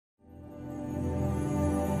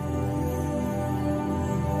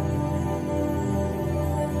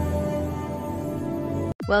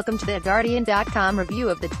Welcome to the Guardian.com review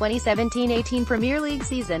of the 2017-18 Premier League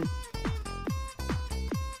season.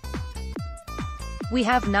 We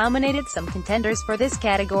have nominated some contenders for this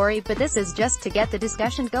category, but this is just to get the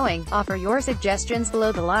discussion going. Offer your suggestions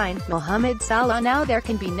below the line. Mohamed Salah Now. There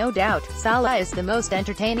can be no doubt, Salah is the most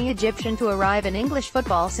entertaining Egyptian to arrive in English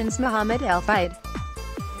football since Mohamed Al Fayed.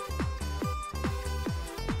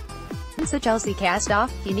 Since the Chelsea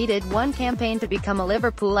cast-off, he needed one campaign to become a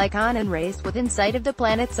Liverpool icon and raced within sight of the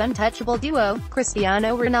planet's untouchable duo,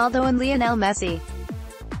 Cristiano Ronaldo and Lionel Messi.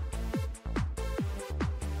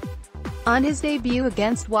 On his debut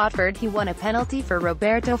against Watford, he won a penalty for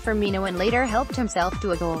Roberto Firmino and later helped himself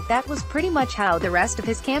to a goal. That was pretty much how the rest of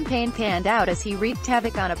his campaign panned out as he wreaked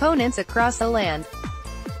havoc on opponents across the land.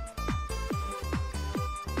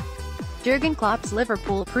 Jurgen Klopp's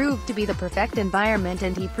Liverpool proved to be the perfect environment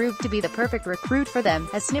and he proved to be the perfect recruit for them,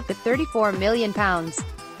 as snipped at £34 million.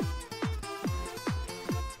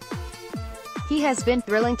 He has been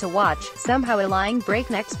thrilling to watch, somehow allying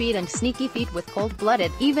breakneck speed and sneaky feet with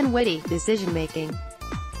cold-blooded, even witty, decision-making.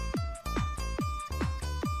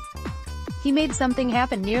 He made something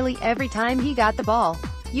happen nearly every time he got the ball,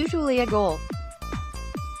 usually a goal.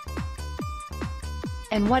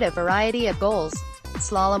 And what a variety of goals.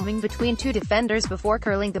 Slaloming between two defenders before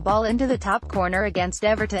curling the ball into the top corner against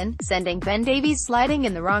Everton, sending Ben Davies sliding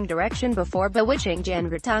in the wrong direction before bewitching Jan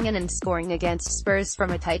Vertonghen and scoring against Spurs from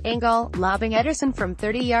a tight angle, lobbing Ederson from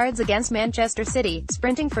 30 yards against Manchester City,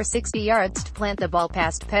 sprinting for 60 yards to plant the ball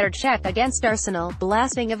past Petr Cech against Arsenal,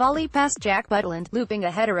 blasting a volley past Jack Butland, looping a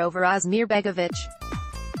header over Asmir Begovic.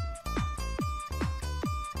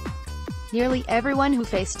 Nearly everyone who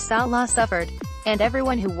faced Salah suffered, and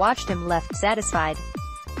everyone who watched him left satisfied.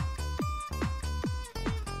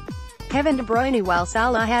 Kevin De Bruyne. While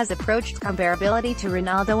Salah has approached comparability to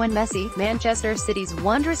Ronaldo and Messi, Manchester City's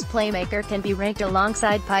wondrous playmaker can be ranked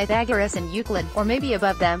alongside Pythagoras and Euclid, or maybe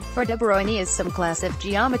above them, for De Bruyne is some class of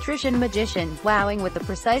geometrician magician, wowing with the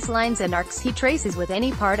precise lines and arcs he traces with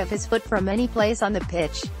any part of his foot from any place on the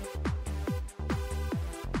pitch.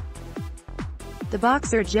 The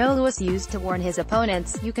boxer Joe Louis used to warn his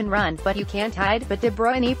opponents, "You can run, but you can't hide," but De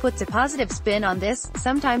Bruyne puts a positive spin on this,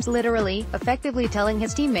 sometimes literally, effectively telling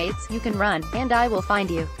his teammates, "You can run, and I will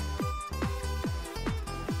find you."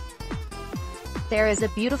 There is a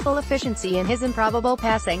beautiful efficiency in his improbable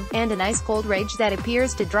passing, and an ice-cold rage that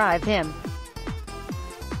appears to drive him.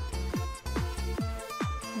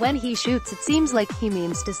 When he shoots, it seems like he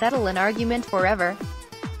means to settle an argument forever.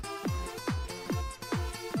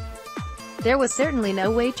 There was certainly no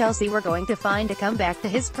way Chelsea were going to find a comeback to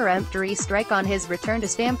his peremptory strike on his return to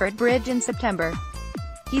Stamford Bridge in September.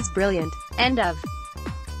 He's brilliant. End of.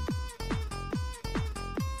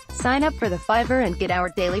 Sign up for the Fiverr and get our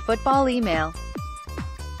daily football email.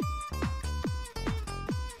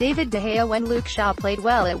 David De Gea. When Luke Shaw played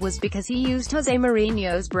well, it was because he used Jose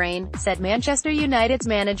Mourinho's brain, said Manchester United's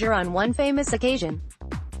manager on one famous occasion.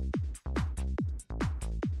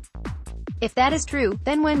 If that is true,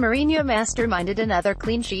 then when Mourinho masterminded another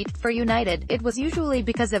clean sheet for United, it was usually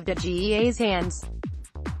because of De Gea's hands.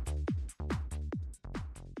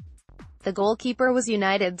 The goalkeeper was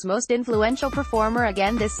United's most influential performer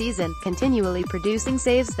again this season, continually producing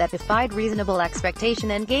saves that defied reasonable expectation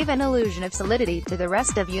and gave an illusion of solidity to the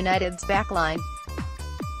rest of United's backline.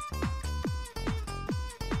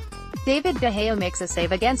 David De Gea makes a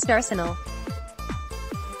save against Arsenal.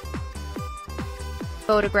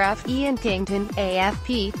 Photograph Ian Kington,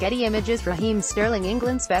 AFP, Getty Images. Raheem Sterling.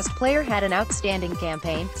 England's best player had an outstanding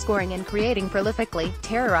campaign, scoring and creating prolifically,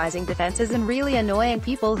 terrorizing defenses and really annoying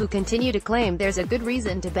people who continue to claim there's a good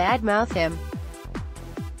reason to badmouth him.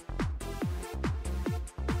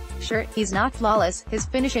 Sure, he's not flawless, his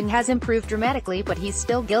finishing has improved dramatically, but he's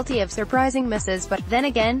still guilty of surprising misses. But then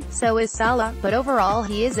again, so is Salah. But overall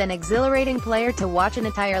he is an exhilarating player to watch and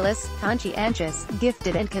a tireless, conscientious,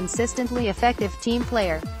 gifted and consistently effective team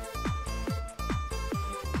player.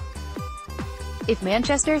 If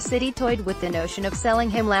Manchester City toyed with the notion of selling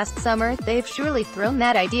him last summer, they've surely thrown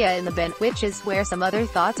that idea in the bin, which is where some other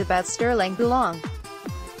thoughts about Sterling belong.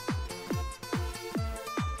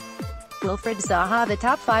 Wilfried Zaha. The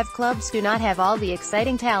top 5 clubs do not have all the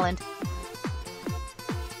exciting talent.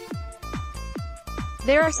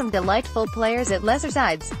 There are some delightful players at lesser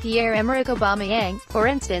sides. Pierre-Emerick Aubameyang, for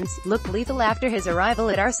instance, looked lethal after his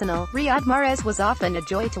arrival at Arsenal. Riyad Mahrez was often a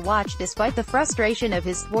joy to watch despite the frustration of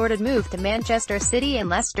his thwarted move to Manchester City and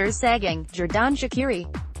Leicester's sagging. Xherdan Shaqiri.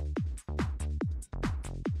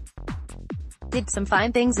 did some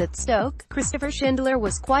fine things at Stoke. Christopher Schindler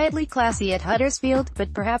was quietly classy at Huddersfield,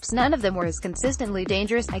 but perhaps none of them were as consistently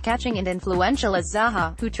dangerous, eye-catching and influential as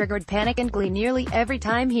Zaha, who triggered panic and glee nearly every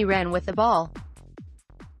time he ran with the ball.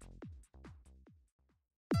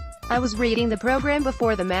 I was reading the program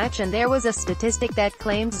before the match and there was a statistic that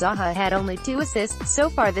claimed Zaha had only 2 assists so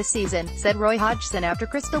far this season, said Roy Hodgson after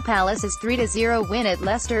Crystal Palace's 3-0 win at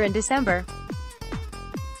Leicester in December.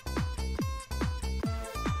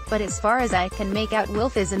 But as far as I can make out,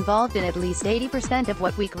 Wilf is involved in at least 80% of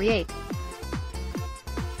what we create.